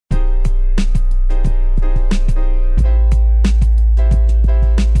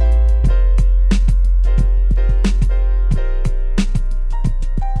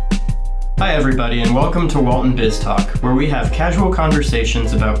everybody, and welcome to Walton Biz Talk, where we have casual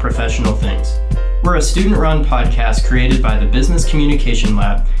conversations about professional things. We're a student-run podcast created by the Business Communication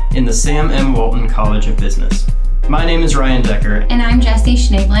Lab in the Sam M. Walton College of Business. My name is Ryan Decker. And I'm Jessie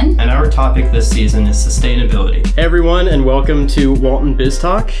Schneblin. And our topic this season is sustainability. Hey everyone, and welcome to Walton Biz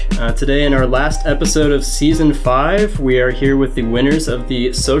Talk. Today in our last episode of Season 5, we are here with the winners of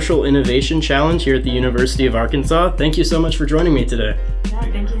the Social Innovation Challenge here at the University of Arkansas. Thank you so much for joining me today. Yeah,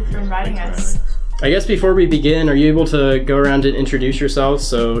 thank you for inviting us. I guess before we begin, are you able to go around and introduce yourselves?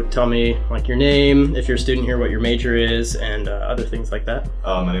 So tell me like your name, if you're a student here, what your major is, and other things like that.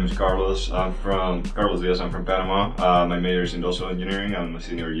 My name is Carlos. I'm from Diaz. I'm from Panama. My major is industrial engineering. I'm a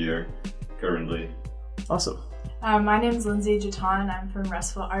senior year currently. Awesome. My name is Lindsay Jatan. I'm from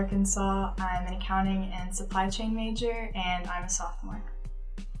Russellville, Arkansas. I'm an accounting and supply chain major, and I'm a sophomore.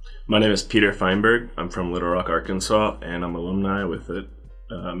 My name is Peter Feinberg. I'm from Little Rock, Arkansas, and I'm alumni with a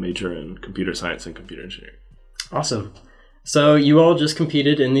major in computer science and computer engineering. Awesome. So you all just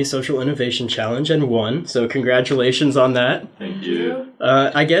competed in the Social Innovation Challenge and won, so congratulations on that. Thank you.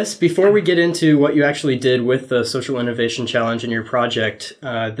 I guess before we get into what you actually did with the Social Innovation Challenge and your project,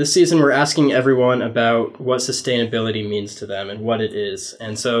 this season we're asking everyone about what sustainability means to them and what it is.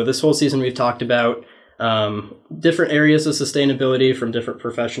 And so this whole season we've talked about different areas of sustainability from different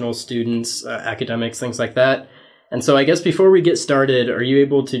professionals, students, academics, things like that. And so I guess before we get started, are you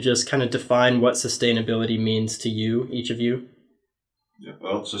able to just kind of define what sustainability means to you, each of you? Yeah,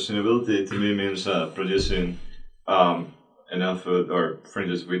 well, sustainability to me means producing enough food, or for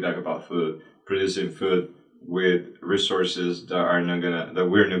instance, we talk about food, producing food with resources that we're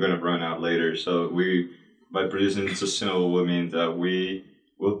not gonna run out later. So by producing sustainable, we mean that we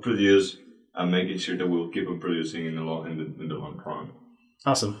will produce and making sure that we'll keep on producing in the long run.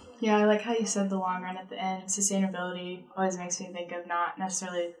 Awesome. Yeah, I like how you said the long run at the end. Sustainability always makes me think of not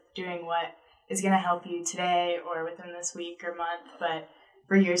necessarily doing what is going to help you today or within this week or month, but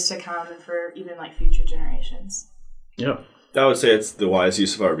for years to come and for even like future generations. Yeah. I would say it's the wise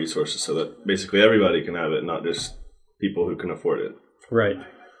use of our resources so that basically everybody can have it, not just people who can afford it. Right.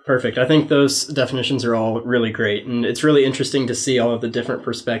 Perfect. I think those definitions are all really great, and it's really interesting to see all of the different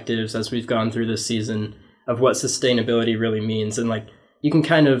perspectives as we've gone through this season of what sustainability really means, and like you can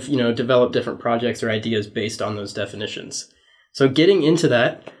kind of, develop different projects or ideas based on those definitions. So getting into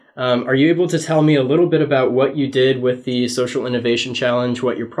that, are you able to tell me a little bit about what you did with the Social Innovation Challenge,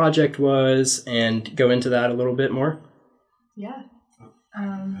 what your project was, and go into that a little bit more? Yeah.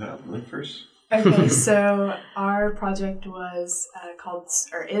 Link first. Okay, so our project was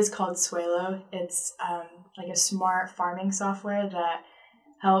is called Suelo. It's like a smart farming software that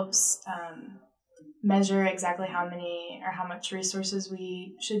helps measure exactly how many or how much resources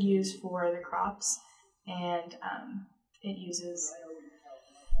we should use for the crops, and it uses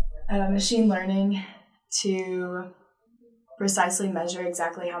machine learning to precisely measure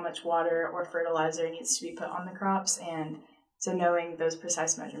exactly how much water or fertilizer needs to be put on the crops, and so knowing those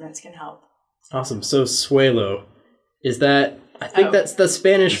precise measurements can help. Awesome. So Suelo, is that, I think that's the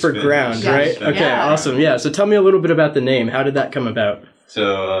Spanish for ground, right? Yeah. Okay, Yeah. Awesome. Yeah, so tell me a little bit about the name. How did that come about?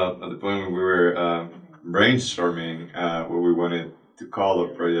 So at the point when we were brainstorming what we wanted to call our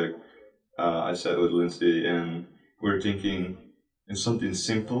project, I sat with Lindsay and we were thinking in something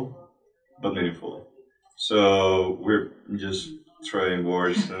simple but meaningful. So we're just trying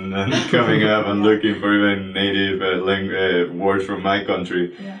words and then coming up and looking for even native words from my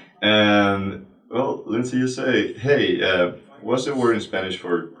country. Yeah. And well, Lindsay, you say, hey, what's the word in Spanish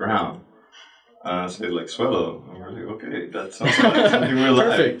for ground? I said like suelo. And we're like, okay, that sounds like something we like.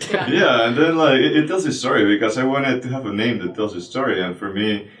 Perfect. Yeah, and then like it tells a story because I wanted to have a name that tells a story, and for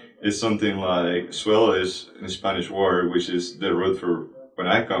me, it's something like suelo is a Spanish word, which is the root for when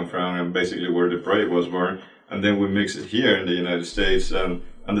I come from, and basically where the project was born. And then we mix it here in the United States, and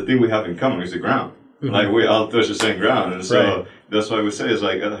the thing we have in common is the ground. Mm-hmm. Like we all touch the same ground, and so that's why we say it's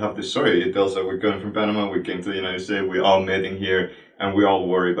like I have this story. It tells that we're coming from Panama, we came to the United States, we all met in here. And we all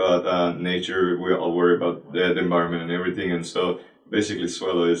worry about nature, we all worry about the environment and everything. And so basically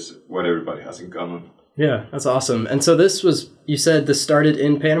Suelo is what everybody has in common. Yeah, that's awesome. And so you said this started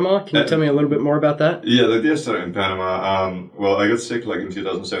in Panama. Can you tell me a little bit more about that? Yeah, the idea started in Panama. Well, I got sick like in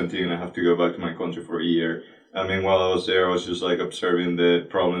 2017 and I have to go back to my country for a year. I mean, while I was there, I was just like observing the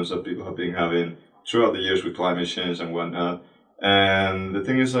problems that people have been having throughout the years with climate change and whatnot. And the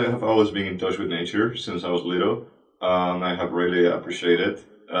thing is, I have always been in touch with nature since I was little. I have really appreciated.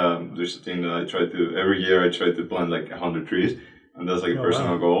 There's a thing that every year I try to plant like 100 trees, and that's like a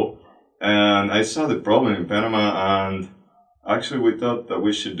personal goal. And I saw the problem in Panama, and actually we thought that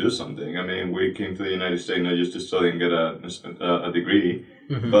we should do something. I mean, we came to the United States not just to study and get a degree,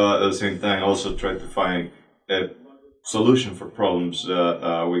 but at the same time also try to find a solution for problems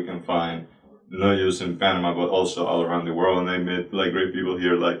that we can find not just in Panama but also all around the world. And I met like great people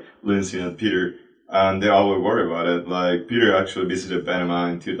here like Lindsay and Peter, and they always worry about it. Like Peter actually visited Panama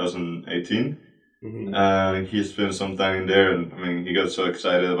in 2018. And he spent some time in there, and I mean, he got so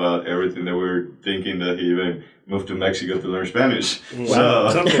excited about everything that we were thinking that he even moved to Mexico to learn Spanish.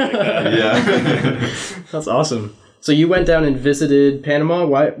 Wow, something like that. Yeah. That's awesome. So you went down and visited Panama.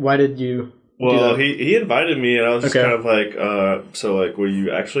 Why did you? Well, he invited me, and I was just kind of like, so like, were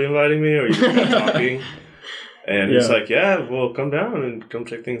you actually inviting me, or were you just kind of talking? And he's like, yeah, well, come down and come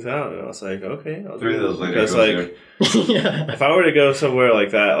check things out. And I was like, okay, I'll 3 days later, because like, if I were to go somewhere like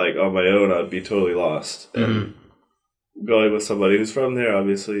that, like on my own, I'd be totally lost. And going with somebody who's from there,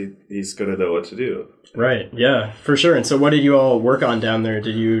 obviously, he's gonna know what to do. Right. Yeah, for sure. And so, what did you all work on down there?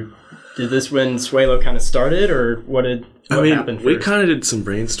 Did this when Suelo kind of started, or what happened first? We kind of did some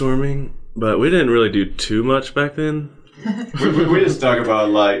brainstorming, but we didn't really do too much back then. we just talk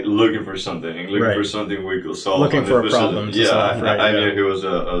about like looking for something we could solve. Looking for a problem to solve. Right, I knew he was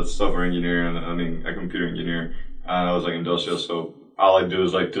a software engineer and I mean a computer engineer, and I was like industrial, so all I do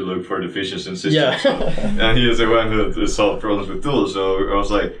is like to look for deficiencies in systems. Yeah. And he is the one who solve problems with tools. So I was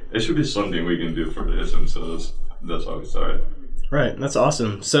like, it should be something we can do for this, and so that's how we started. Right, that's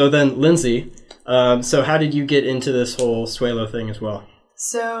awesome. So then, Lindsay, so how did you get into this whole Suelo thing as well?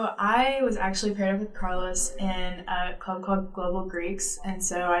 So I was actually paired up with Carlos in a club called Global Greeks, and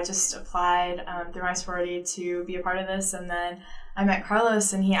so I just applied through my sorority to be a part of this, and then I met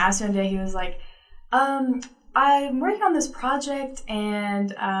Carlos, and he asked me one day, he was like, I'm working on this project, and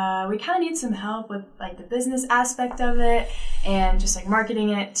we kind of need some help with like the business aspect of it, and just like marketing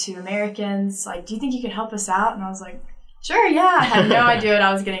it to Americans. Like, do you think you could help us out? And I was like, sure, yeah. I had no idea what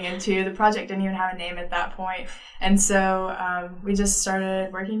I was getting into. The project didn't even have a name at that point. And so we just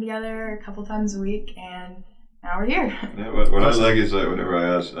started working together a couple times a week, and now we're here. Yeah, what I like is that whenever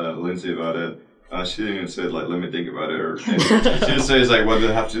I asked Lindsay about it, she didn't even say, like, let me think about it, or anything. She just says, like, what do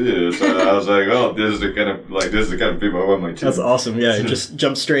I have to do? So I was like, oh, this is the kind of people I want my team. That's awesome. Yeah, you just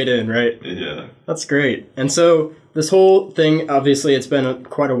jump straight in, right? Yeah. That's great. And so this whole thing, obviously, it's been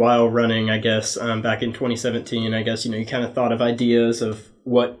quite a while running, I guess. Back in 2017, I guess, you kind of thought of ideas of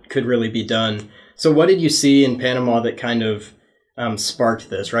what could really be done. So what did you see in Panama that kind of sparked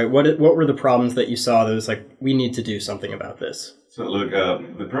this, right? What were the problems that you saw that was like, we need to do something about this? So look,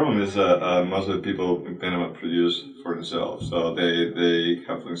 the problem is most of the people in Panama produce for themselves. So they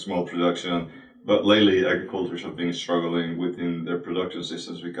have like small production, but lately agricultures have been struggling within their production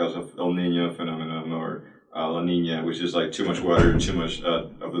systems because of El Niño phenomenon or La Niña, which is like too much water, too much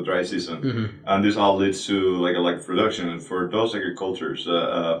of the dry season. And this all leads to like a lack of production. And for those agricultures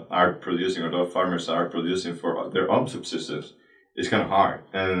are producing, or those farmers are producing for their own subsistence, it's kind of hard.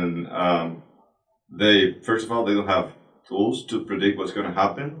 And first of all, they don't have tools to predict what's going to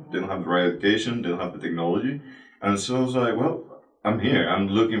happen. They don't have the right education. They don't have the technology. And so it's like, well, I'm here. I'm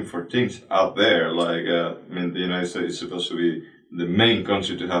looking for things out there. Like, the United States is supposed to be the main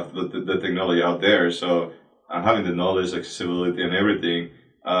country to have the technology out there. So having the knowledge, accessibility, and everything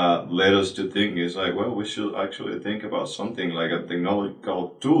led us to think, it's like, well, we should actually think about something like a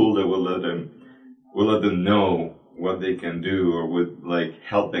technological tool that will let them know what they can do, or with like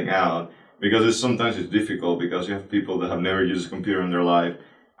helping out. Because sometimes it's difficult because you have people that have never used a computer in their life,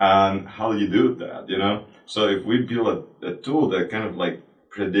 and how do you do that, So if we build a tool that kind of like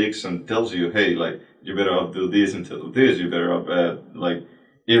predicts and tells you, hey, like, you better off do this instead of this, you better off like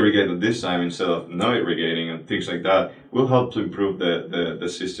irrigate at this time instead of not irrigating, and things like that, will help to improve the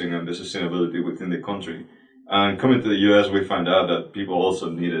system and the sustainability within the country. And coming to the US, we found out that people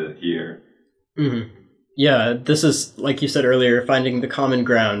also need it here. Mm-hmm. Yeah, this is, like you said earlier, finding the common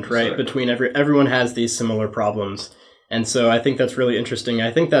ground, right? Exactly. Between everyone has these similar problems. And so I think that's really interesting.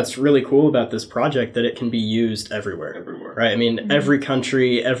 I think that's really cool about this project, that it can be used everywhere. Right? I mean, every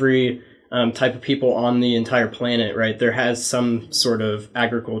country, every type of people on the entire planet, right? There has some sort of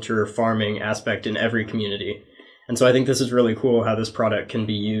agriculture or farming aspect in every community. And so I think this is really cool how this product can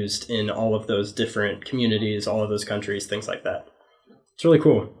be used in all of those different communities, all of those countries, things like that. It's really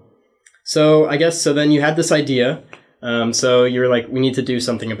cool. So I guess, so then you had this idea. So you're like, we need to do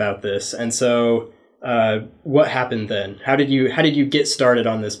something about this. And so what happened then? How did you get started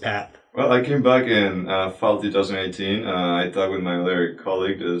on this path? Well, I came back in fall 2018. I talked with my other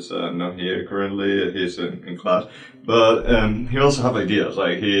colleague who's not here currently. He's in class. But he also have ideas.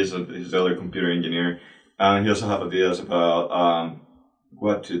 Like, he's the other computer engineer. And he also have ideas about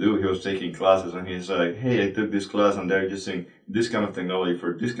what to do. He was taking classes, and he's like, hey, I took this class and they're using this kind of technology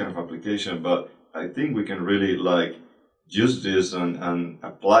for this kind of application, but I think we can really like use this and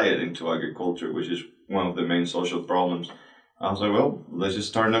apply it into agriculture, which is one of the main social problems. I was like, well, let's just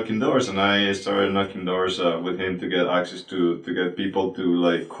start knocking doors. And I started knocking doors with him to get access to get people to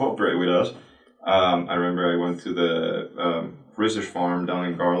like cooperate with us. I remember I went to the research farm down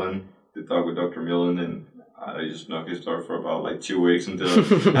in Garland to talk with Dr. Millen, and I just knocked his door for about like 2 weeks until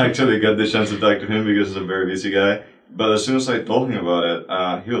I actually got the chance to talk to him because he's a very busy guy. But as soon as I told him about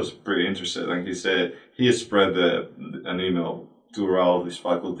it, he was pretty interested. And he said he had spread an email to all of his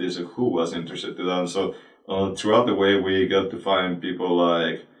faculties of who was interested in that. And so throughout the way, we got to find people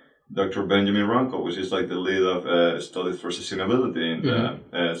like Dr. Benjamin Runkle, which is like the lead of Studies for Sustainability in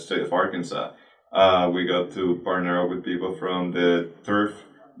the state of Arkansas. We got to partner up with people from the turf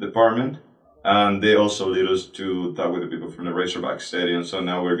department, and they also lead us to talk with the people from the Razorback Stadium. So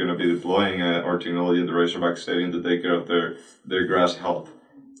now we're going to be deploying our technology in the Razorback Stadium to take care of their grass health.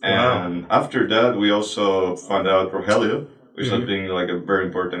 Wow. And after that, we also found out Rogelio, which has been like a very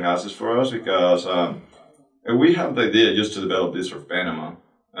important asset for us because we have the idea just to develop this for Panama.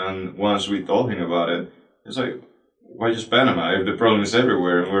 And once we told him about it, it's like, why just Panama if the problem is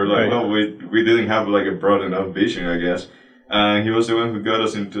everywhere? And we're like, well, we didn't have like a broad enough vision, I guess. And he was the one who got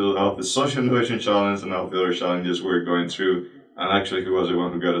us into all the social innovation challenge and all the other challenges we're going through. And actually, he was the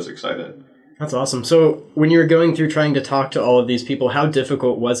one who got us excited. That's awesome. So when you were going through trying to talk to all of these people, how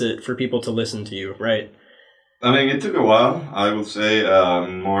difficult was it for people to listen to you, right? I mean, it took a while, I would say,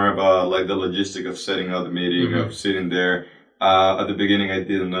 more about like the logistic of setting up the meeting, of sitting there. At the beginning, I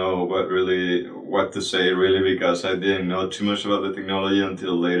didn't know what to say really because I didn't know too much about the technology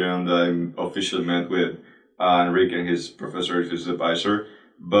until later on that I officially met with Enrique and his professor, his advisor.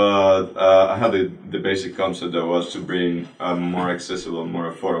 But I had the basic concept that was to bring a more accessible,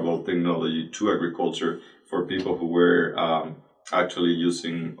 more affordable technology to agriculture for people who were actually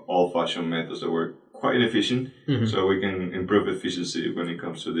using old-fashioned methods that were quite inefficient. So we can improve efficiency when it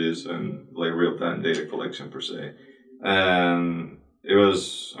comes to this and like real-time data collection per se. And it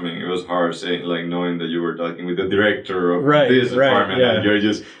was hard saying, like, knowing that you were talking with the director of this department and you're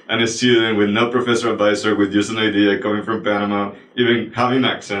just a student with no professor advisor, with just an idea coming from Panama, even having an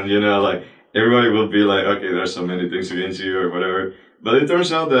accent, like everybody will be like, okay, there's so many things against you or whatever. But it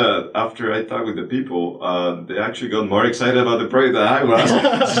turns out that after I talked with the people, they actually got more excited about the project than I was.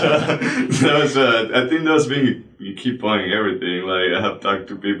 I think that's been a key point in everything. Like, I have talked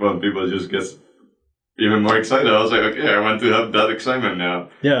to people and people just get even more excited. I was like, okay, I want to have that excitement now.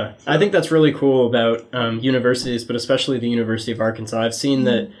 Yeah, I think that's really cool about universities, but especially the University of Arkansas. I've seen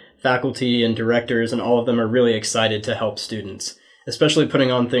that faculty and directors and all of them are really excited to help students, especially putting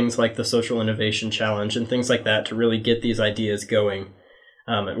on things like the Social Innovation Challenge and things like that to really get these ideas going.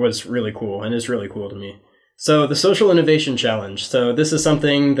 It was really cool and is really cool to me. So the Social Innovation Challenge. So this is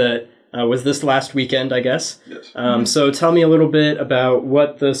something that was this last weekend, I guess. Yes. So tell me a little bit about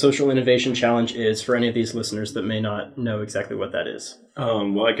what the Social Innovation Challenge is for any of these listeners that may not know exactly what that is.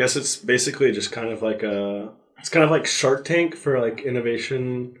 Well, I guess it's basically just kind of like Shark Tank for like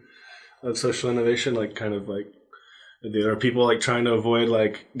innovation, social innovation, like kind of like there are people like trying to avoid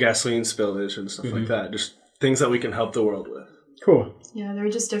like gasoline spillage and stuff like that. Just things that we can help the world with. Cool. Yeah, there were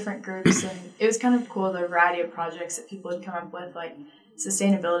just different groups, and it was kind of cool, the variety of projects that people would come up with. Like,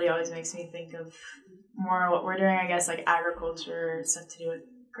 sustainability always makes me think of more what we're doing, I guess, like agriculture, stuff to do with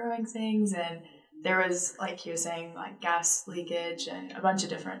growing things. And there was, like he was saying, like gas leakage and a bunch of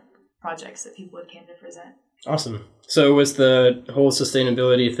different projects that people came to present. Awesome. So was the whole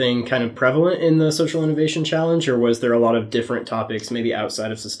sustainability thing kind of prevalent in the Social Innovation Challenge, or was there a lot of different topics maybe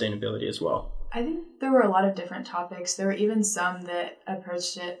outside of sustainability as well? I think there were a lot of different topics. There were even some that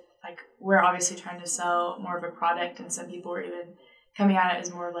approached it, like, we're obviously trying to sell more of a product, and some people were even coming at it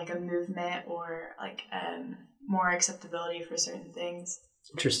as more of like a movement or like more acceptability for certain things.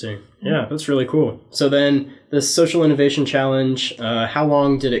 Interesting. Yeah, that's really cool. So then the Social Innovation Challenge, how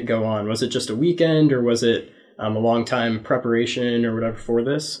long did it go on? Was it just a weekend, or was it a long time preparation or whatever for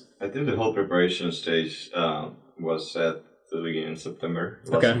this? I think the whole preparation stage was set to the beginning of September.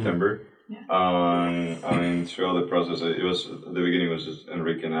 September. Yeah. I mean, throughout the process, at the beginning it was just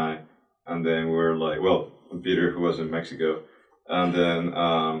Enrique and I, and then we were like, Peter, who was in Mexico, and then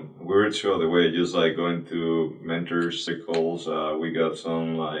we were throughout the way just like going to mentor circles. We got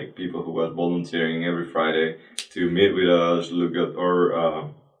some like people who was volunteering every Friday to meet with us, look at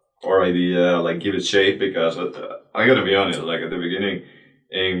our idea, like give it shape, because I gotta be honest, like at the beginning,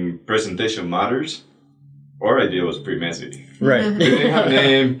 in presentation matters, our idea was pretty messy. Right. We didn't have a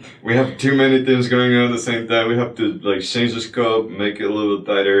name. We have too many things going on at the same time. We have to like change the scope, make it a little bit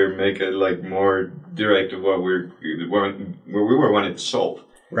tighter, make it like more direct to what we were wanting to solve.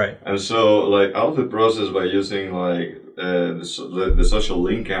 Right. And so like out of the process, by using like the social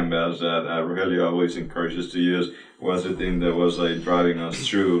link canvas that Rogelio always encourages to use was the thing that was like driving us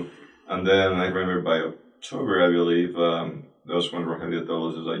through. And then I remember by October, I believe, that was when Rogelio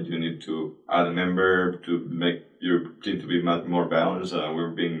told us like you need to add a member to make your team to be more balanced. We're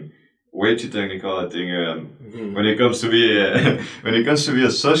being way too technical. I think when it comes to be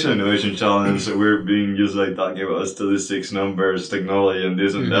a social innovation challenge, we're being used like talking about statistics, numbers, technology, and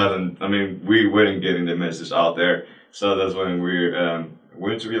this and that. And I mean, we weren't getting the message out there. So that's when we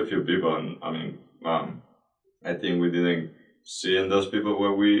interviewed a few people, and I mean, I think we didn't see in those people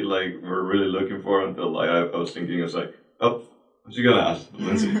what we like were really looking for until like I was thinking, I was like, oh, what you gonna ask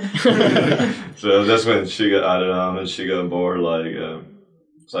Lindsay? So that's when she got added on and she got on board. Like,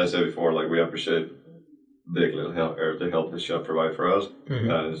 as I said before, like we appreciate the help that she provide for us.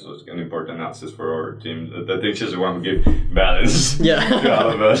 That is an important asset for our team. I think she's the one who gives balance to all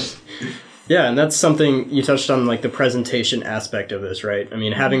of us. Yeah, and that's something you touched on, like the presentation aspect of this, right? I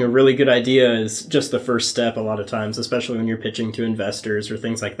mean, having a really good idea is just the first step a lot of times, especially when you're pitching to investors or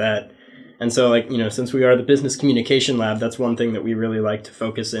things like that. And so, like, you know, since we are the Business Communication Lab, that's one thing that we really like to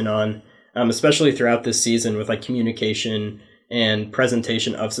focus in on, especially throughout this season with like communication and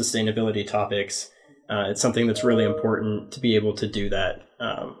presentation of sustainability topics. It's something that's really important to be able to do that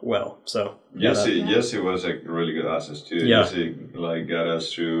well. So Jesse was a really good asset too. Yeah. Jesse like got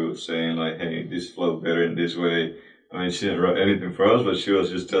us through saying like, hey, this flow better in this way. I mean, she didn't write anything for us, but she was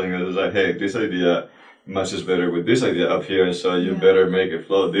just telling us like, hey, this idea matches better with this idea up here, and so you better make it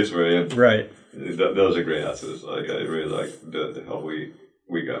flow this way. And right. That was a great asset. Like I really liked the help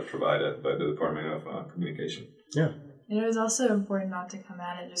we got provided by the Department of Communication. Yeah. And it was also important not to come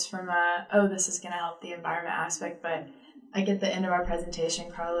at it just from this is going to help the environment aspect, but like at the end of our presentation,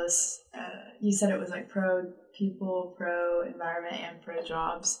 Carlos, you said it was like pro people, pro environment, and pro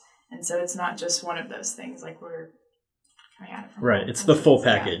jobs. And so it's not just one of those things, like we're coming at it from right. It's the full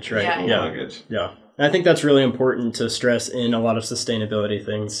package, right? Package. Yeah. And I think that's really important to stress in a lot of sustainability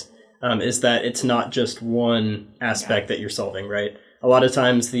things, is that it's not just one aspect that you're solving, right? A lot of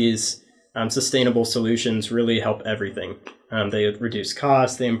times these sustainable solutions really help everything. They reduce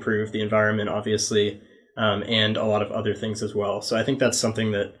costs, they improve the environment, obviously, and a lot of other things as well. So I think that's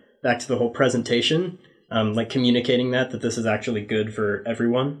something that, back to the whole presentation, like communicating that this is actually good for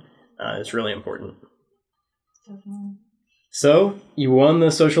everyone, is really important. Definitely. So you won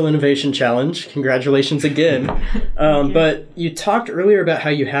the Social Innovation Challenge. Congratulations again. But you talked earlier about how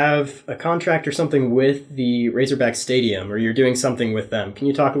you have a contract or something with the Razorback Stadium, or you're doing something with them. Can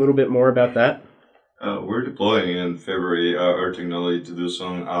you talk a little bit more about that? We're deploying in February our technology to do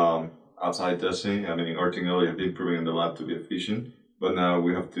some outside testing. I mean, our technology has been proven in the lab to be efficient, but now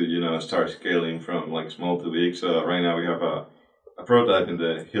we have to, start scaling from like small to big. So right now we have a prototype in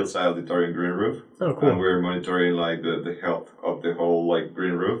the Hillside Auditorium green roof. Oh, cool. And we're monitoring like the health of the whole like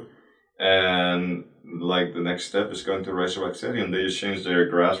green roof. And like the next step is going to Razorback Stadium. They just changed their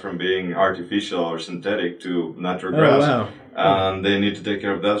grass from being artificial or synthetic to natural grass. Oh, wow. And they need to take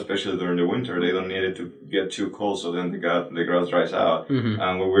care of that, especially during the winter. They don't need it to get too cold, so then the grass dries out. Mm-hmm.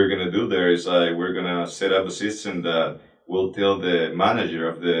 And what we're going to do there is we're going to set up a system that will tell the manager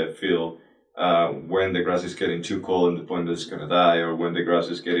of the field when the grass is getting too cold and the point that it's going to die, or when the grass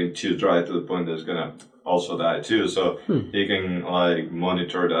is getting too dry to the point that it's going to also die too. So he can like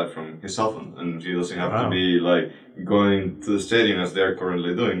monitor that from his cell phone, and he doesn't have to be like going to the stadium as they're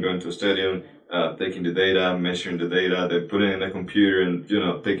currently doing, going to the stadium, taking the data, measuring the data, then putting it in a computer and,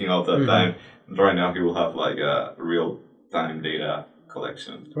 taking all that time. Right now he will have like a real time data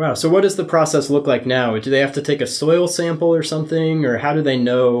collection. Wow. So what does the process look like now? Do they have to take a soil sample or something, or how do they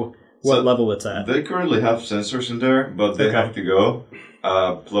know what level it's at? They currently have sensors in there, but they have to go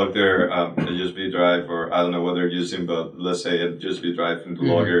plug their USB drive, or I don't know what they're using, but let's say a USB drive into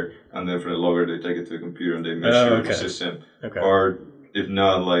Logger, and then from the Logger they take it to the computer and they measure the system. Okay. Or if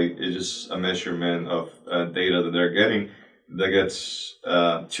not, like it's just a measurement of data that they're getting that gets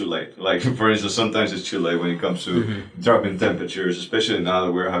too late. Like for instance, sometimes it's too late when it comes to dropping temperatures, especially now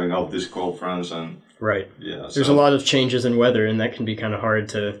that we're having all these cold fronts and right. Yeah. There's a lot of changes in weather, and that can be kind of hard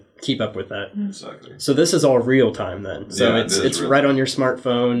to keep up with that. Exactly. So this is all real time then. So it's right on your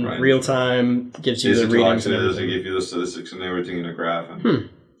smartphone, real time, gives you the readings and everything. They give you the statistics and everything in a graph. And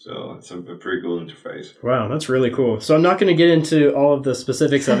so it's a pretty cool interface. Wow, that's really cool. So I'm not going to get into all of the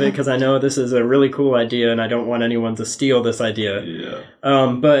specifics of it because I know this is a really cool idea and I don't want anyone to steal this idea. Yeah.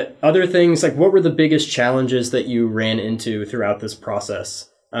 But other things, like what were the biggest challenges that you ran into throughout this process?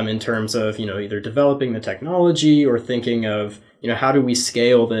 In terms of, either developing the technology or thinking of, how do we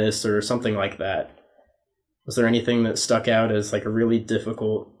scale this or something like that? Was there anything that stuck out as like a really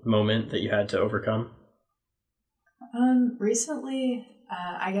difficult moment that you had to overcome? Recently,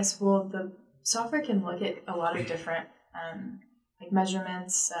 I guess, well, the software can look at a lot of different like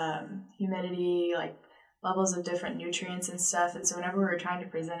measurements, humidity, like levels of different nutrients and stuff. And so whenever we were trying to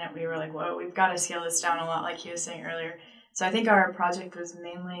present it, we were like, whoa, we've got to scale this down a lot, like he was saying earlier. So I think our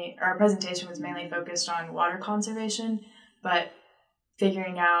presentation was mainly focused on water conservation, but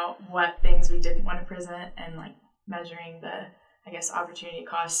figuring out what things we didn't want to present and like measuring the, I guess, opportunity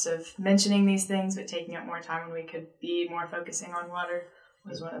cost of mentioning these things, but taking up more time when we could be more focusing on water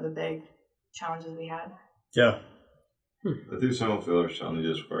was one of the big challenges we had. Yeah. I think some of the other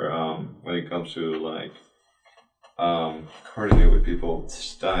challenges were when it comes to like coordinate with people,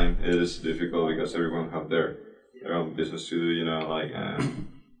 it's time. It is difficult because everyone have their own business to do,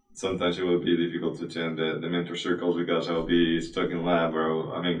 sometimes it will be difficult to attend the mentor circles because I'll be stuck in lab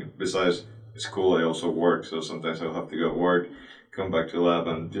besides school I also work, so sometimes I'll have to go work, come back to lab,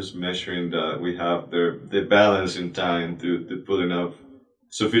 and just measuring that we have the balance in time to put enough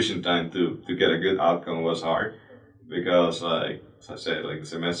sufficient time to get a good outcome was hard because like as I said, like the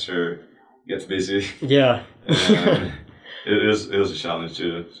semester gets busy. Yeah. And it was a challenge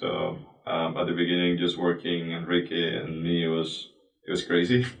too. So at the beginning, just working Enrique and me, it was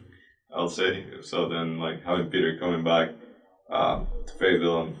crazy, I'll say. So then like having Peter coming back to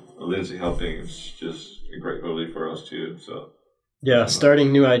Fayetteville and Lindsay helping is just a great relief for us too. So yeah,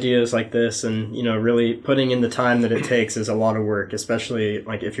 starting new ideas like this and really putting in the time that it takes is a lot of work, especially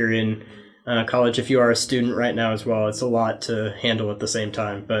like if you're in college. If you are a student right now as well, it's a lot to handle at the same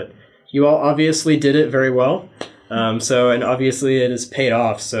time. But you all obviously did it very well. And obviously it has paid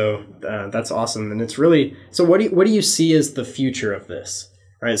off. So that's awesome. And it's really, so what do you see as the future of this?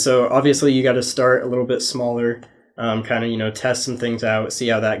 Right. So obviously you got to start a little bit smaller, test some things out, see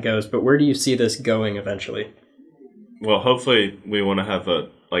how that goes. But where do you see this going eventually? Well, hopefully we want to have an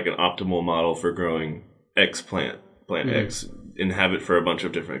optimal model for growing X plant X, and have it for a bunch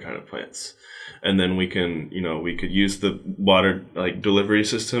of different kind of plants. And then we can, we could use the water delivery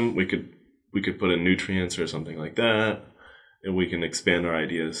system. We could put in nutrients or something like that, and we can expand our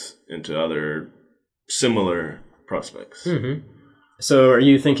ideas into other similar prospects. Mm-hmm. So are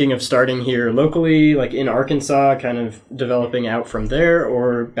you thinking of starting here locally, like in Arkansas, kind of developing out from there,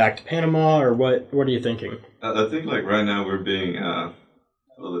 or back to Panama, or what are you thinking? I think like right now we're being a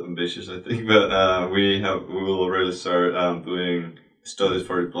little bit ambitious, I think, but we will already start doing studies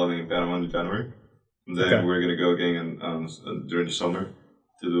for deployment in Panama in January. And then we're going to go again during the summer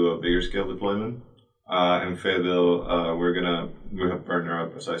to do a bigger scale deployment. In Fayetteville, we have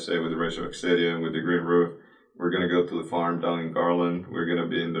partnered up, as I say, with the Razorback Stadium, with the Green Roof. We're going to go to the farm down in Garland. We're going to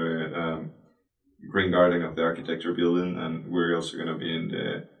be in the green garden of the architecture building, and we're also going to be in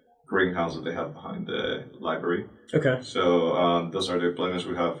the greenhouse that they have behind the library. Okay. So those are the deployments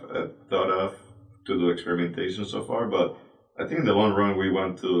we have thought of to do experimentation so far, but I think in the long run we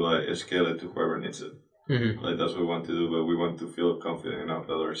want to scale it to whoever needs it. Mm-hmm. That's what we want to do, but we want to feel confident enough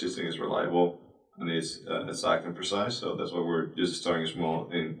that our system is reliable and is exact and precise. So that's why we're just starting small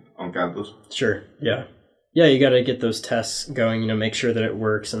on campus. Sure. Yeah. Yeah, you got to get those tests going, make sure that it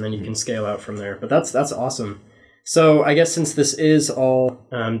works, and then you can scale out from there. But that's awesome. So I guess since this is all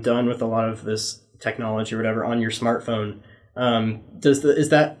done with a lot of this technology or whatever on your smartphone, is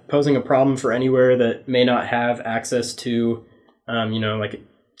that posing a problem for anywhere that may not have access to, like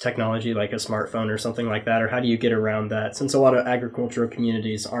technology like a smartphone or something like that? Or how do you get around that, since a lot of agricultural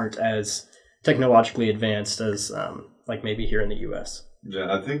communities aren't as technologically advanced as like maybe here in the U.S.?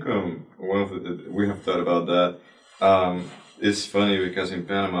 Yeah, I think we have thought about that. It's funny because in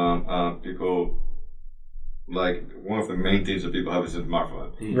Panama, people, like, one of the main things that people have is a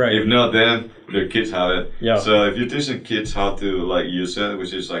smartphone. Right. If not them, their kids have it. Yeah. So if you're teaching kids how to use it,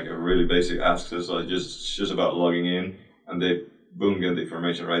 which is like a really basic access, like just about logging in, and they boom get the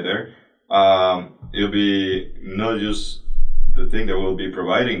information right there. It'll be not just the thing that we'll be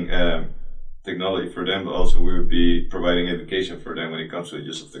providing technology for them, but also we will be providing education for them when it comes to the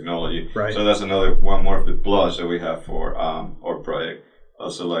use of technology. Right. So that's one more of the plus that we have for our project.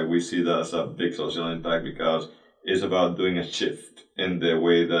 Also, like, we see that as a big social impact because it's about doing a shift in the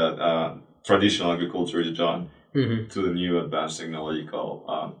way that traditional agriculture is done to the new advanced technology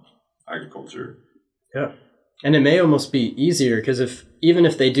called agriculture. Yeah. And it may almost be easier because even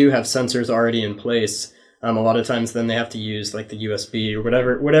if they do have sensors already in place, a lot of times then they have to use like the USB or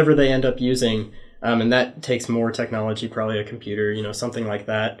whatever they end up using. And that takes more technology, probably a computer, something like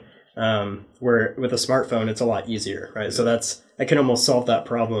that. Where with a smartphone, it's a lot easier, right? Yeah. So I can almost solve that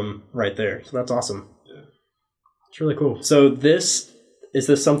problem right there. So that's awesome. Yeah. It's really cool. So is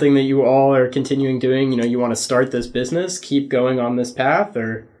this something that you all are continuing doing? You want to start this business, keep going on this path,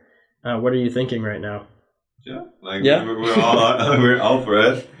 or what are you thinking right now? Yeah, like Yeah. we're all for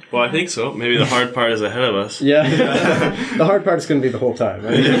it. Well, I think so. Maybe the hard part is ahead of us. Yeah. The hard part is going to be the whole time,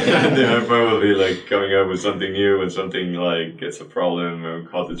 right? The hard part will be like coming up with something new when something like gets a problem, or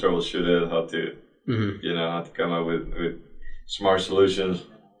how to troubleshoot it, how to how to come up with smart solutions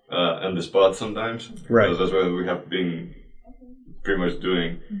on the spot sometimes. Right. Because that's what we have been pretty much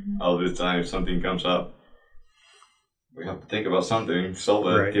doing all this time. If something comes up, we have to think about something, solve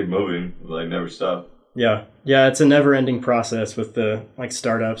it, Right. keep moving, like never stop. Yeah. Yeah, it's a never-ending process with the like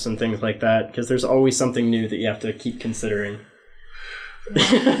startups and things like that because there's always something new that you have to keep considering.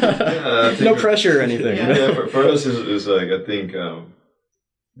 I think No pressure or anything. Yeah, for us is like I think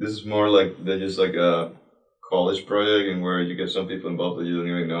this is more like than just like a college project and where you get some people involved that you don't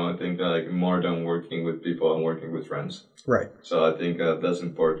even know. I think like more than working with people, I'm working with friends. Right. So I think that's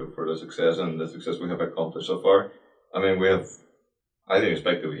important for the success and the success we have accomplished so far. I mean, I didn't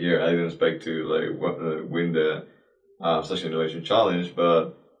expect to be here. I didn't expect to like win the Social Innovation Challenge,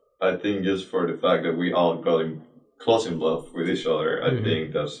 but I think just for the fact that we all got close in love with each other, I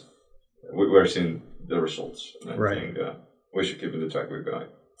think we're seeing the results. And I think we should keep in the track we're going.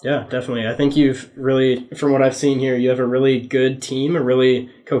 Yeah, definitely. I think you've really, from what I've seen here, you have a really good team, a really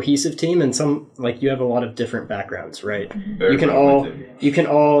cohesive team, and you have a lot of different backgrounds, right? Very you can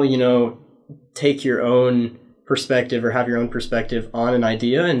all, take your own perspective or have your own perspective on an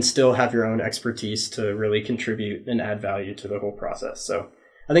idea and still have your own expertise to really contribute and add value to the whole process. So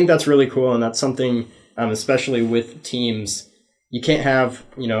I think that's really cool, and that's something, especially with teams, you can't have,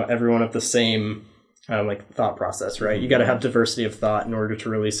 everyone of the same thought process, right? You got to have diversity of thought in order to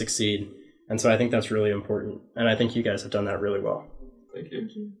really succeed. And so I think that's really important. And I think you guys have done that really well. Thank you.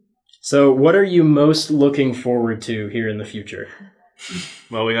 So what are you most looking forward to here in the future?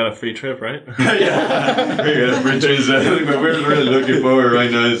 Well, we got a free trip, right? Yeah, we got a free trip. But we're really looking forward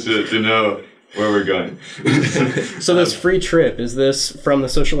right now to know where we're going. So this free trip, is this from the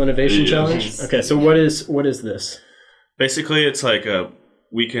Social Innovation Challenge? Okay, so what is this? Basically, it's like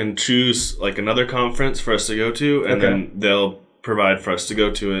we can choose like another conference for us to go to, and then they'll provide for us to go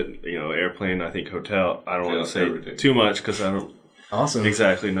to it. Airplane, I think hotel. I don't want to say too much because I don't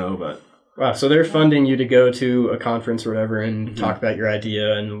exactly know, but. Wow, so they're funding you to go to a conference or whatever and talk about your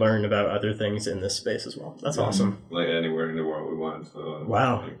idea and learn about other things in this space as well. That's awesome. Like anywhere in the world we want. So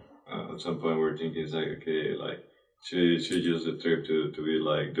wow. At some point we're thinking it's like, okay, like should use the trip to be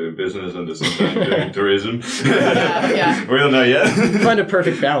like doing business and at the same time doing tourism. Yeah. We don't know yet. Find a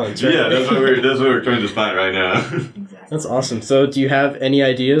perfect balance, right? Yeah, that's what we're trying to find right now. Exactly. That's awesome. So do you have any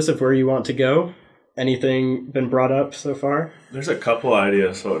ideas of where you want to go? Anything been brought up so far? There's a couple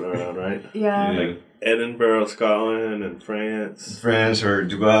ideas floating around, right? Yeah. Like Edinburgh, Scotland, and France. France or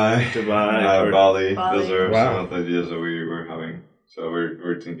Dubai. Or Bali. Those are some of the ideas that we were having. So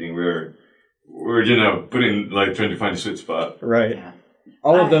we're thinking we're putting trying to find a sweet spot. Right. Yeah.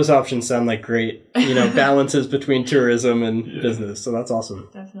 All of those options sound like great, balances between tourism and business. So that's awesome.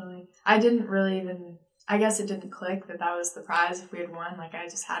 Definitely. I didn't really even, I guess it didn't click that was the prize if we had won. Like I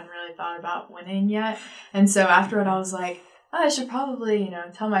just hadn't really thought about winning yet. And so afterward I was like, I should probably,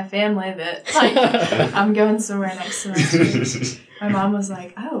 tell my family that I'm going somewhere next semester. My mom was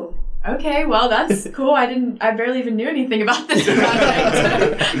like, oh, okay, well that's cool. I barely even knew anything about this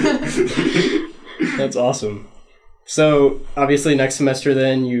project. That's awesome. So obviously next semester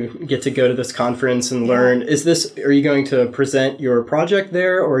then you get to go to this conference and learn. Are you going to present your project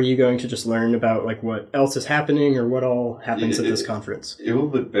there, or are you going to just learn about what else is happening or what all happens at this conference? It will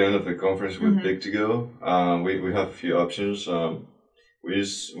depend on the conference we're picked to go. We have a few options.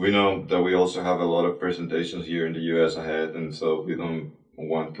 We know that we also have a lot of presentations here in the US ahead, and so we don't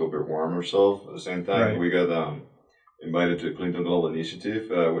want to overwhelm ourselves at the same time. Right. We got invited to the Clinton Global Initiative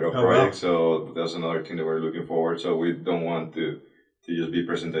with our project, so that's another thing that we're looking forward. So we don't want to just be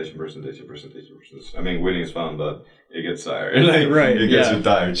presentation. I mean, winning is fun, but it gets tired. It gets you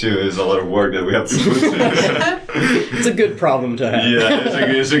tired too. There's a lot of work that we have to put in. It's a good problem to have.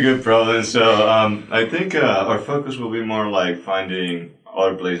 Yeah, it's a good problem. So I think our focus will be more like finding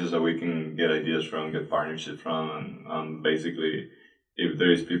other places that we can get ideas from, get partnerships from, and basically, if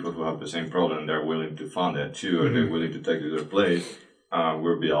there is people who have the same problem, they're willing to fund that too, or they're willing to take it to their place,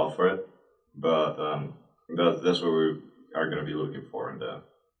 we'll be all for it. But that's what we are going to be looking for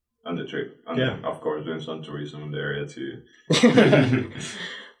on the trip. And then, of course, doing some tourism in the area too.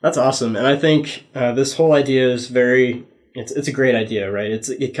 That's awesome. And I think this whole idea is it's a great idea, right?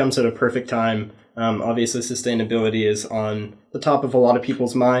 It comes at a perfect time. Obviously, sustainability is on the top of a lot of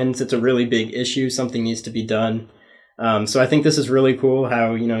people's minds. It's a really big issue. Something needs to be done. So I think this is really cool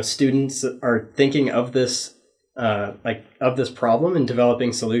how, students are thinking of this, of this problem and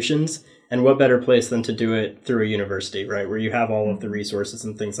developing solutions. And what better place than to do it through a university, right? Where you have all of the resources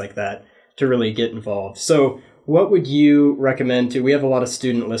and things like that to really get involved. So what would you recommend we have a lot of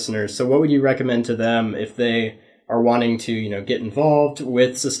student listeners, so what would you recommend to them if they are wanting to, get involved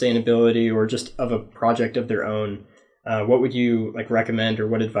with sustainability or just of a project of their own? What would you recommend, or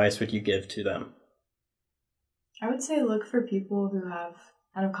what advice would you give to them? I would say look for people who have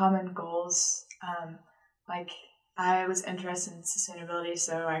kind of common goals. I was interested in sustainability,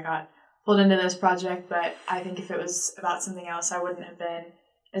 so I got pulled into this project, but I think if it was about something else, I wouldn't have been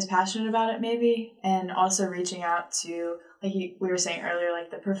as passionate about it maybe. And also reaching out to, we were saying earlier,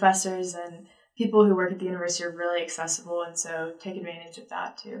 the professors and people who work at the university are really accessible, and so take advantage of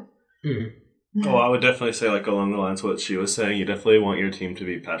that too. Mm-hmm. Well, I would definitely say, along the lines of what she was saying, you definitely want your team to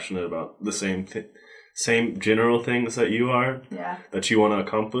be passionate about the same general things that you are, that you want to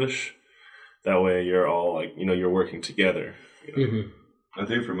accomplish. That way you're all you're working together. Mm-hmm. I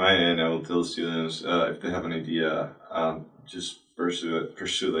think from my end, I will tell students, if they have an idea, just pursue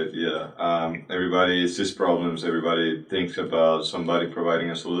the idea. Everybody sees problems. Everybody thinks about somebody providing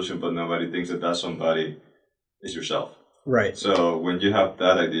a solution, but nobody thinks that somebody is yourself. Right. So when you have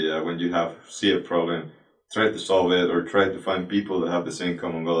that idea, when you see a problem, try to solve it, or try to find people that have the same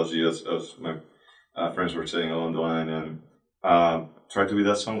common goal as you, as my friends were saying along the line, and try to be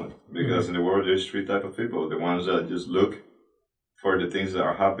that someone. Because in the world, there's three types of people: the ones that just look for the things that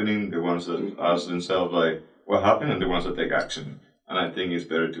are happening, the ones that ask themselves what happened, and the ones that take action. And I think it's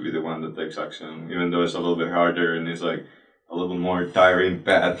better to be the one that takes action, even though it's a little bit harder and it's a little more tiring,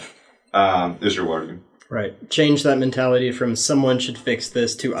 bad. It's rewarding. Right. Change that mentality from someone should fix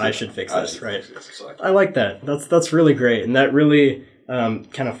this to I should fix this, right? Exactly. I like that. That's really great. And that really kind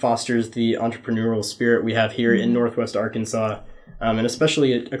of fosters the entrepreneurial spirit we have here in Northwest Arkansas, and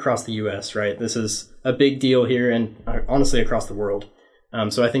especially across the U.S., right? This is a big deal here and honestly across the world.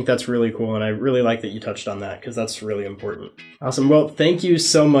 So I think that's really cool, and I really like that you touched on that because that's really important. Awesome. Well, thank you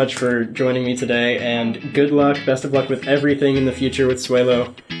so much for joining me today, and good luck, best of luck with everything in the future with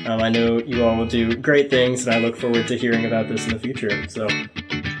Suelo. I know you all will do great things, and I look forward to hearing about this in the future. So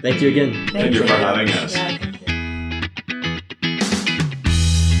thank you again. Thank you for having us. Yeah, thank you.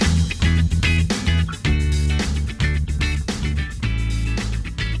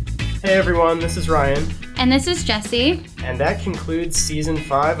 Hey everyone, this is Ryan. And this is Jessie. And that concludes Season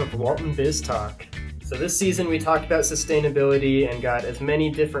 5 of Walton Biz Talk. So this season we talked about sustainability and got as many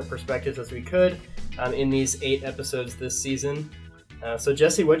different perspectives as we could in these 8 episodes this season. So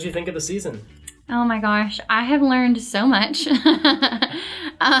Jessie, what did you think of the season? Oh my gosh, I have learned so much.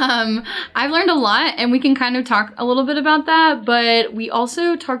 I've learned a lot, and we can kind of talk a little bit about that, but we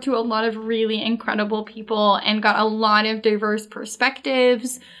also talked to a lot of really incredible people and got a lot of diverse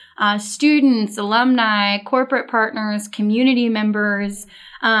perspectives. Students, alumni, corporate partners, community members,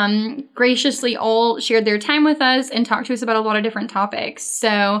 graciously all shared their time with us and talked to us about a lot of different topics.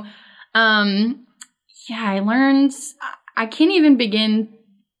 So, I learned, I can't even begin,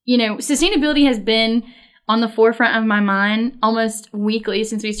 sustainability has been on the forefront of my mind almost weekly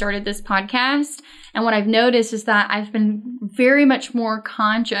since we started this podcast. And what I've noticed is that I've been very much more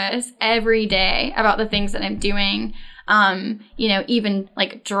conscious every day about the things that I'm doing. Even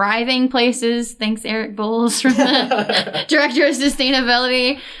driving places. Thanks, Eric Bowles, from the Director of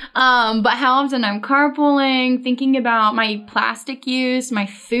Sustainability. But how often I'm carpooling, thinking about my plastic use, my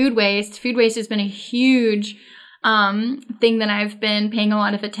food waste. Food waste has been a huge thing that I've been paying a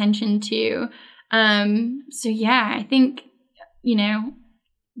lot of attention to. I think,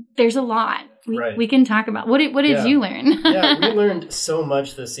 there's a lot. We can talk about what did you learn? Yeah, we learned so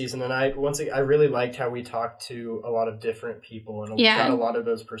much this season, and I really liked how we talked to a lot of different people and got a lot of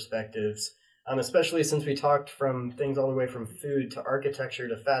those perspectives. Especially since we talked from things all the way from food to architecture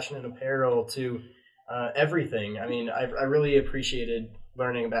to fashion and apparel to everything. I mean, I really appreciated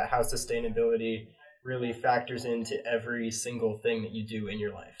learning about how sustainability really factors into every single thing that you do in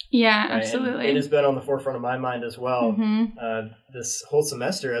your life. Yeah, right? absolutely. And it has been on the forefront of my mind as well. Mm-hmm. This whole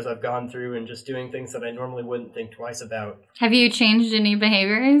semester as I've gone through and just doing things that I normally wouldn't think twice about. Have you changed any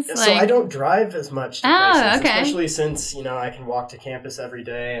behaviors? So I don't drive as much to places, okay. Especially since, I can walk to campus every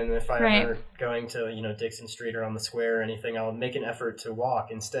day, and if I'm ever going to, Dixon Street or on the square or anything, I'll make an effort to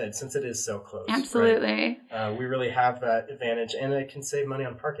walk instead since it is so close. Absolutely. Right? We really have that advantage, and I can save money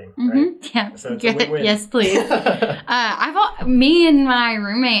on parking, mm-hmm. right? Yeah. So it's a win-win. Yes, please. Me and my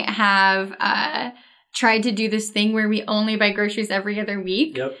roommate have tried to do this thing where we only buy groceries every other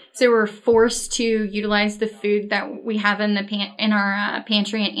week. Yep. So we're forced to utilize the food that we have in the in our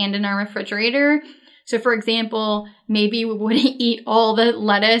pantry and in our refrigerator. So for example, maybe we wouldn't eat all the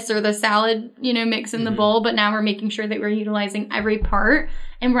lettuce or the salad, mix in the bowl, but now we're making sure that we're utilizing every part.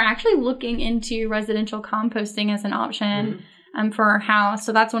 And we're actually looking into residential composting as an option for our house.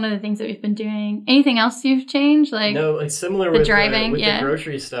 So that's one of the things that we've been doing. Anything else you've changed? No, like similar the with driving, the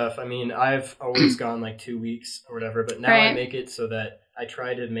grocery stuff. I mean, I've always gone like 2 weeks or whatever, but now I make it so that I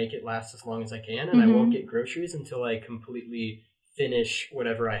try to make it last as long as I can, and I won't get groceries until I completely finish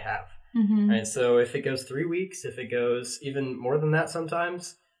whatever I have. Right. So if it goes 3 weeks, if it goes even more than that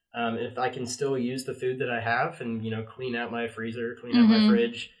sometimes, if I can still use the food that I have and, clean out my freezer, clean out my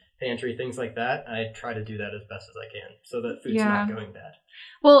fridge, pantry, things like that, I try to do that as best as I can so that food's not going bad.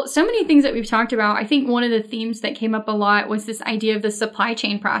 Well, so many things that we've talked about. I think one of the themes that came up a lot was this idea of the supply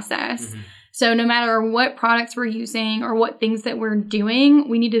chain process. So no matter what products we're using or what things that we're doing,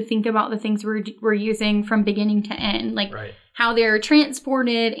 we need to think about the things we're using from beginning to end, like how they're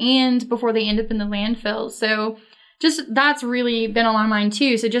transported and before they end up in the landfill. So just that's really been on my mind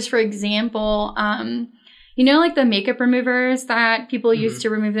too. So just for example, like the makeup removers that people use to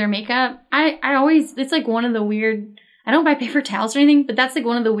remove their makeup, I always, it's like one of the weird, I don't buy paper towels or anything, but that's like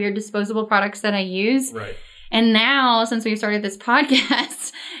one of the weird disposable products that I use. Right. And now, since we started this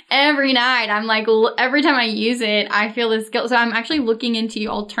podcast, every night I'm like, every time I use it, I feel this guilt. So I'm actually looking into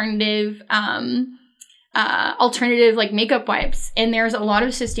alternative like makeup wipes, and there's a lot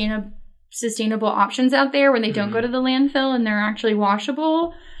of sustainable options out there when they don't go to the landfill and they're actually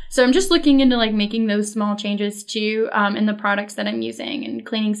washable. So I'm just looking into like making those small changes too in the products that I'm using and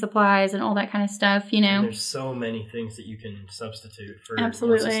cleaning supplies and all that kind of stuff, And there's so many things that you can substitute for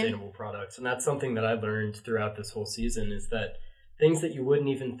more sustainable products. And that's something that I learned throughout this whole season is that things that you wouldn't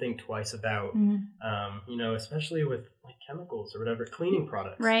even think twice about, especially with like chemicals or whatever, cleaning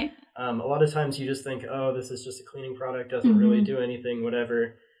products. Right. A lot of times you just think, oh, this is just a cleaning product, doesn't really do anything,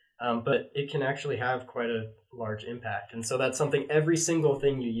 whatever. But it can actually have quite a large impact. And so that's something, every single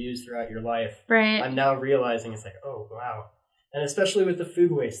thing you use throughout your life, I'm now realizing it's like, oh, wow. And especially with the food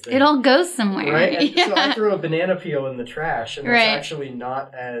waste thing. It all goes somewhere. Right? And so I throw a banana peel in the trash, and that's actually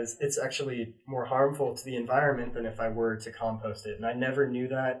it's actually more harmful to the environment than if I were to compost it. And I never knew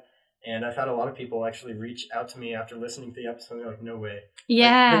that. And I've had a lot of people actually reach out to me after listening to the episode. They're like, no way.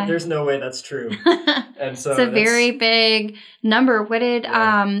 Yeah. Like, there's no way that's true. And so it's a very big number. What did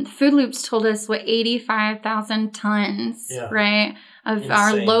Food Loops told us? 85,000 tons, right? Of insane.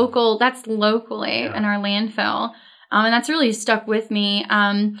 Our local, that's locally in our landfill. And that's really stuck with me.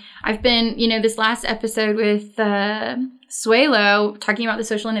 I've been, this last episode with Suelo talking about the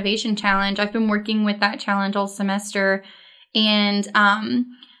Social Innovation Challenge. I've been working with that challenge all semester. And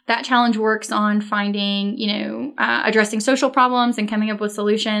that challenge works on finding, addressing social problems and coming up with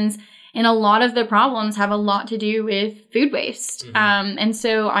solutions. And a lot of the problems have a lot to do with food waste. And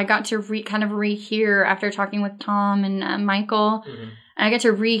so I got to rehear after talking with Tom and Michael. I got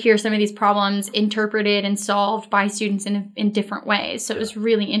to rehear some of these problems interpreted and solved by students in different ways. So it was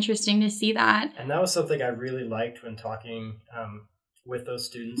really interesting to see that. And that was something I really liked when talking with those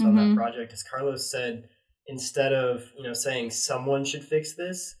students on that project, as Carlos said, instead of, saying someone should fix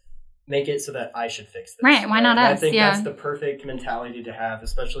this, make it so that I should fix this. Right. Why not us? I think that's the perfect mentality to have,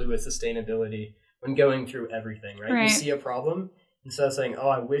 especially with sustainability when going through everything, right? You see a problem, instead of saying, oh,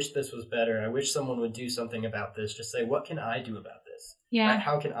 I wish this was better, I wish someone would do something about this, just say, what can I do about this? Yeah. Right?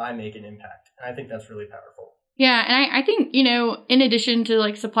 How can I make an impact? And I think that's really powerful. Yeah, and I think, in addition to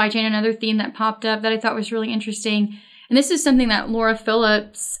like supply chain, another theme that popped up that I thought was really interesting, and this is something that Laura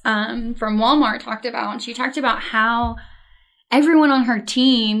Phillips from Walmart talked about, and she talked about how everyone on her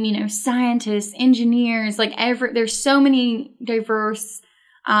team, scientists, engineers, there's so many diverse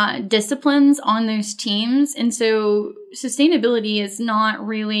disciplines on those teams. And so sustainability is not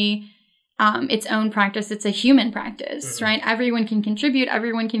really its own practice. It's a human practice, right? Everyone can contribute.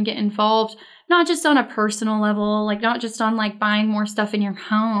 Everyone can get involved, not just on a personal level, like not just on like buying more stuff in your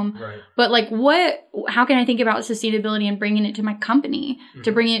home, but like how can I think about sustainability and bringing it to my company,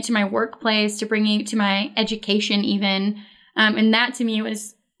 to bringing it to my workplace, to bringing it to my education even. And that to me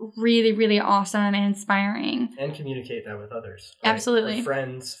was really, really awesome and inspiring. And communicate that with others. Right? Absolutely. With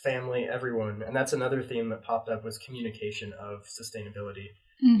friends, family, everyone. And that's another theme that popped up was communication of sustainability.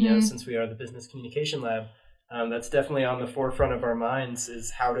 Since we are the Business Communication Lab, that's definitely on the forefront of our minds is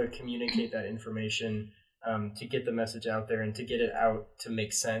how to communicate that information to get the message out there and to get it out to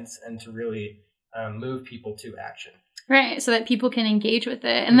make sense and to really move people to action. Right, so that people can engage with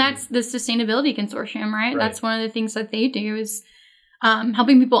it. And that's the Sustainability Consortium, right? That's one of the things that they do is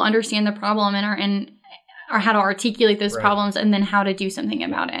helping people understand the problem or how to articulate those problems and then how to do something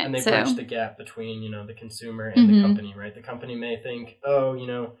about it. And they bridge the gap between, the consumer and the company, right? The company may think,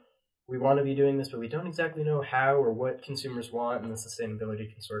 we want to be doing this, but we don't exactly know how or what consumers want, and the Sustainability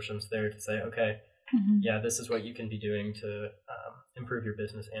Consortium's there to say, okay, yeah, this is what you can be doing to improve your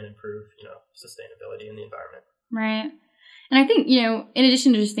business and improve, sustainability in the environment. Right. And I think, in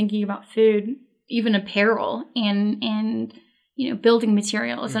addition to just thinking about food, even apparel and building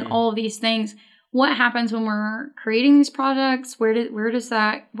materials and all of these things, what happens when we're creating these products? Where do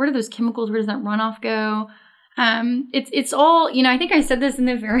those chemicals, where does that runoff go? It's all, I think I said this in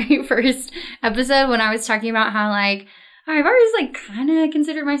the very first episode when I was talking about how I've always kind of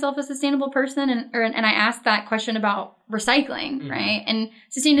considered myself a sustainable person, and I asked that question about recycling, right? And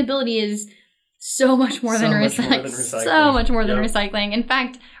sustainability is so much more than recycling. So much more than recycling. In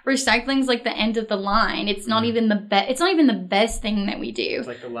fact, recycling's like the end of the line. It's not even the best thing that we do. It's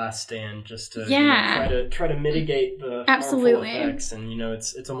like the last stand, just to try to mitigate the harmful effects. And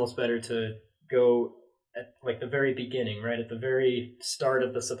it's almost better to go at the very beginning, right at the very start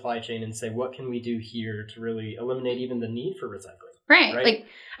of the supply chain, and say, what can we do here to really eliminate even the need for recycling? Right.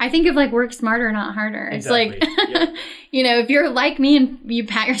 I think of work smarter, not harder. Exactly. It's if you're like me and you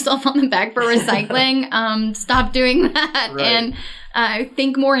pat yourself on the back for recycling, stop doing that and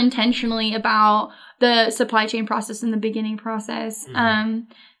think more intentionally about the supply chain process and the beginning process.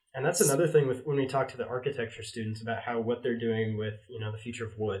 And that's another thing when we talk to the architecture students about what they're doing with, the future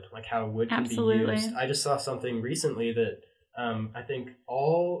of wood, how wood can be used. I just saw something recently that I think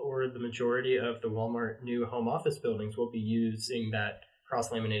all or the majority of the Walmart new home office buildings will be using that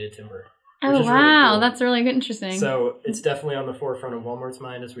cross-laminated timber. Oh, wow. Really cool. That's really interesting. So it's definitely on the forefront of Walmart's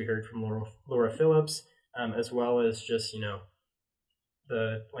mind, as we heard from Laura Phillips, as well as just,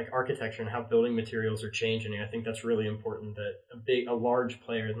 the architecture and how building materials are changing. I think that's really important that a large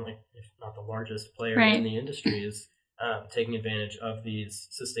player, if not the largest player in the industry, is taking advantage of these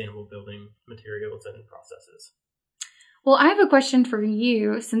sustainable building materials and processes. Well, I have a question for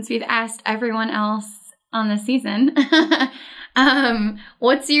you, since we've asked everyone else on the season.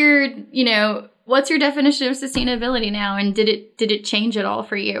 What's your definition of sustainability now, and did it change at all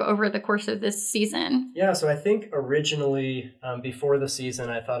for you over the course of this season? Yeah, so I think originally, before the season,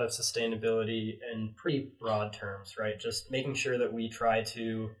 I thought of sustainability in pretty broad terms, right? Just making sure that we try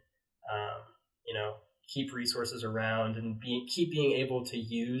to, keep resources around and keep being able to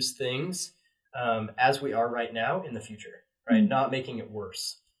use things as we are right now in the future, right? Not making it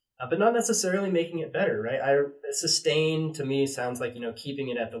worse. But not necessarily making it better, right? Sustain to me sounds like, keeping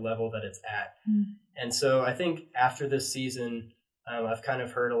it at the level that it's at. And so I think after this season, I've kind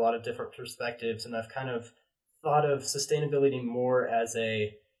of heard a lot of different perspectives, and I've kind of thought of sustainability more as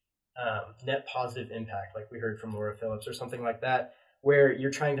a net positive impact, like we heard from Laura Phillips or something like that, where you're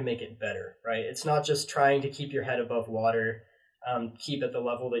trying to make it better, right? It's not just trying to keep your head above water, keep at the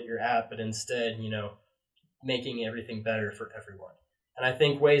level that you're at, but instead, making everything better for everyone. And I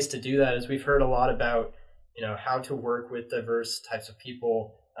think ways to do that is we've heard a lot about, how to work with diverse types of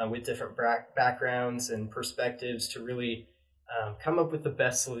people with different backgrounds and perspectives to really come up with the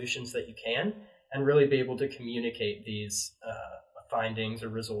best solutions that you can, and really be able to communicate these findings or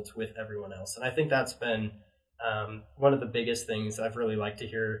results with everyone else. And I think that's been one of the biggest things I've really liked to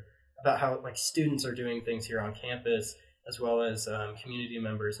hear about how students are doing things here on campus, as well as community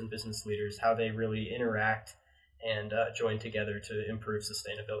members and business leaders, how they really interact and join together to improve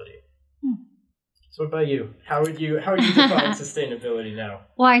sustainability. So what about you? How would you define sustainability now?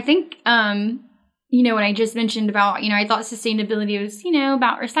 Well, I think, what I just mentioned about, I thought sustainability was,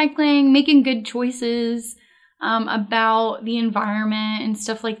 about recycling, making good choices, about the environment and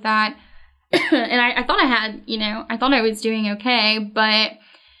stuff like that. And I thought I thought I was doing okay, but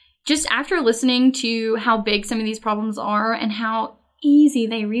just after listening to how big some of these problems are and how easy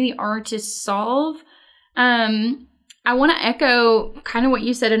they really are to solve, I want to echo kind of what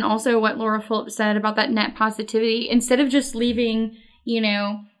you said, and also what Laura Phillips said about that net positivity. Instead of just leaving,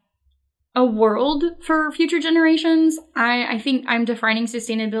 a world for future generations, I think I'm defining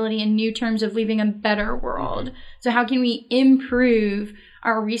sustainability in new terms of leaving a better world. So how can we improve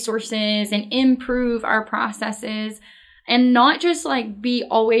our resources and improve our processes, and not just be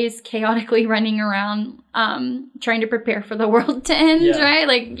always chaotically running around trying to prepare for the world to end, right?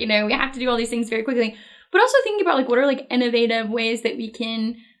 We have to do all these things very quickly. But also thinking about what are innovative ways that we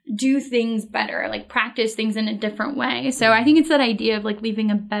can do things better, practice things in a different way. So I think it's that idea of leaving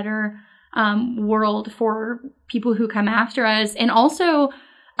a better world for people who come after us, and also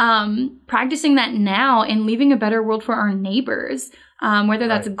practicing that now and leaving a better world for our neighbors, whether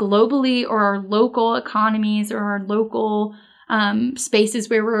that's globally or our local economies or our local spaces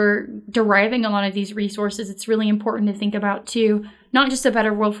where we're deriving a lot of these resources, it's really important to think about too, not just a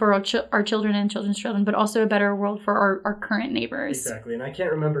better world for our children and children's children, but also a better world for our current neighbors. Exactly. And I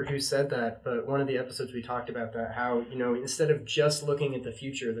can't remember who said that, but one of the episodes we talked about that, how, instead of just looking at the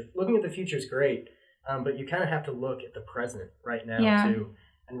future, looking at the future is great, but you kind of have to look at the present right now too,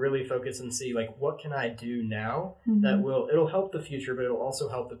 and really focus and see, like, what can I do now that it'll help the future, but it'll also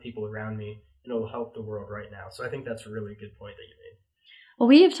help the people around me, and it'll help the world right now. So I think that's a really good point that you made. Well,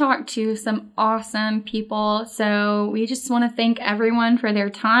 we have talked to some awesome people, so we just want to thank everyone for their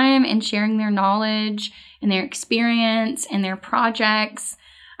time and sharing their knowledge and their experience and their projects.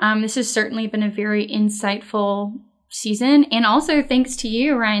 This has certainly been a very insightful season, and also thanks to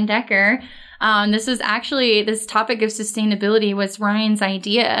you, Ryan Decker. This topic of sustainability was Ryan's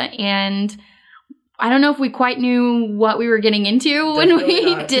idea, and I don't know if we quite knew what we were getting into when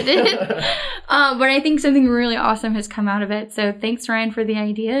we did it, but I think something really awesome has come out of it. So thanks, Ryan, for the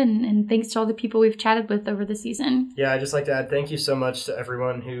idea, and thanks to all the people we've chatted with over the season. Yeah, I'd just like to add thank you so much to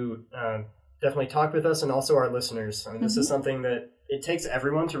everyone who definitely talked with us, and also our listeners. I mean, this is something that it takes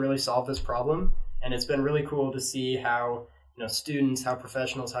everyone to really solve this problem, and it's been really cool to see how students, how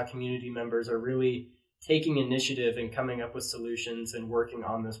professionals, how community members are really taking initiative and coming up with solutions and working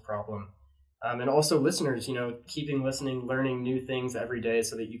on this problem. And also listeners, keeping listening, learning new things every day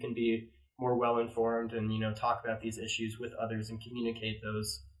so that you can be more well-informed and, talk about these issues with others and communicate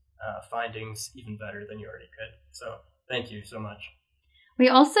those findings even better than you already could. So thank you so much. We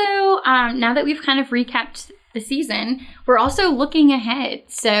also, now that we've kind of recapped the season, we're also looking ahead.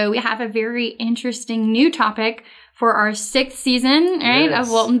 So we have a very interesting new topic for our 6th season, right, of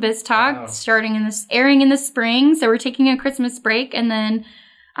Walton Biz Talk, airing in the spring. So we're taking a Christmas break, and then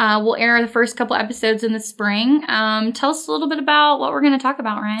we'll air the first couple episodes in the spring. Tell us a little bit about what we're going to talk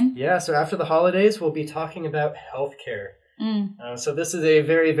about, Ryan. Yeah, so after the holidays, we'll be talking about healthcare. So this is a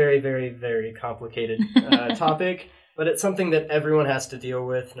very, very, very, very complicated topic, but it's something that everyone has to deal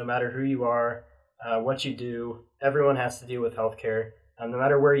with, no matter who you are, what you do. Everyone has to deal with healthcare. No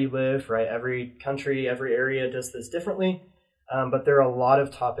matter where you live, right? Every country, every area does this differently, but there are a lot of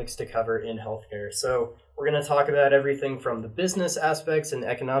topics to cover in healthcare. So we're going to talk about everything from the business aspects and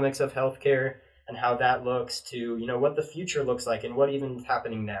economics of healthcare and how that looks to, what the future looks like and what even is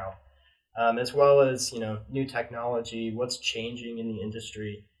happening now, as well as, new technology, what's changing in the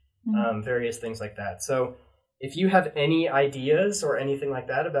industry, various things like that. So if you have any ideas or anything like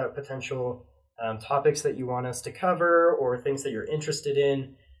that about potential topics that you want us to cover or things that you're interested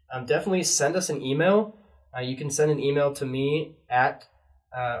in, definitely send us an email. You can send an email to me at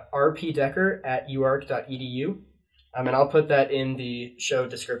rpdecker@uark.edu, and I'll put that in the show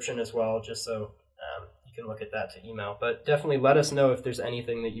description as well, just so you can look at that to email. But definitely let us know if there's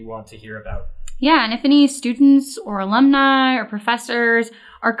anything that you want to hear about. Yeah, and if any students or alumni or professors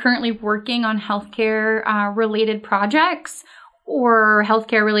are currently working on healthcare related projects or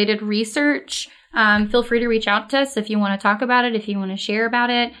healthcare related research, feel free to reach out to us if you want to talk about it, if you want to share about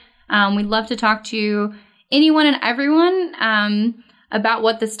it. We'd love to talk to anyone and everyone about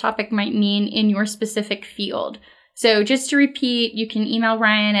what this topic might mean in your specific field. So just to repeat, you can email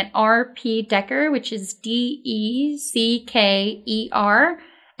Ryan at rpdecker, which is DECKER,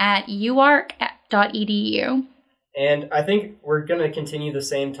 at uark.edu. And I think we're going to continue the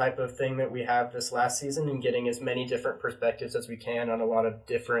same type of thing that we have this last season and getting as many different perspectives as we can on a lot of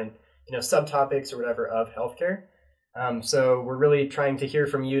different, subtopics or whatever of healthcare. So we're really trying to hear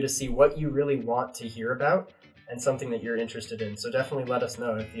from you to see what you really want to hear about and something that you're interested in. So definitely let us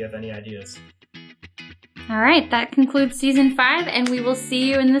know if you have any ideas. All right, that concludes season 5, and we will see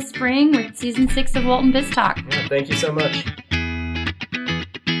you in the spring with season 6 of Walton Biz Talk. Yeah, thank you so much.